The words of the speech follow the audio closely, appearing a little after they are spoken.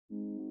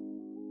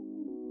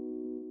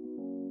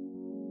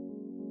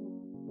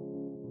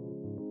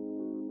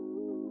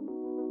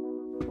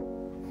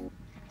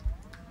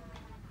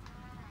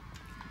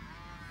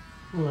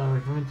Hello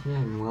everyone, today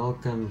and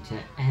welcome to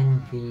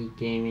NV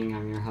Gaming.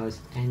 I'm your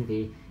host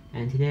NV,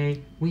 and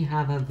today we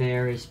have a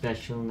very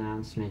special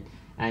announcement.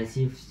 As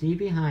you see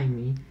behind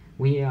me,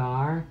 we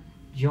are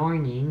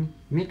joining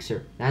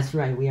Mixer. That's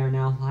right, we are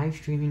now live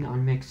streaming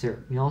on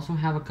Mixer. We also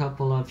have a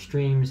couple of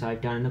streams I've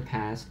done in the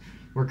past.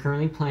 We're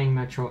currently playing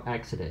Metro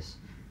Exodus.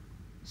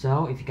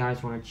 So if you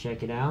guys want to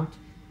check it out,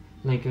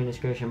 link in the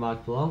description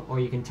box below, or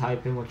you can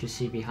type in what you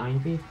see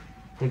behind me,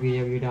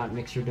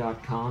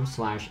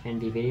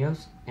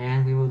 www.mixer.com/NVvideos,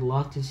 and we would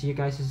love to see you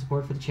guys'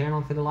 support for the channel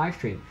and for the live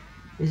stream.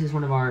 This is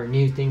one of our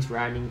new things we're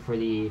adding for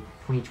the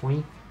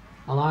 2020.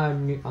 A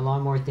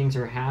lot more things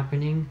are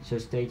happening, so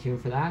stay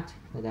tuned for that.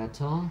 But that's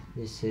all.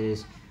 This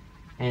is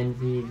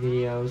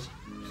NVvideos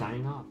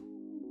signing off.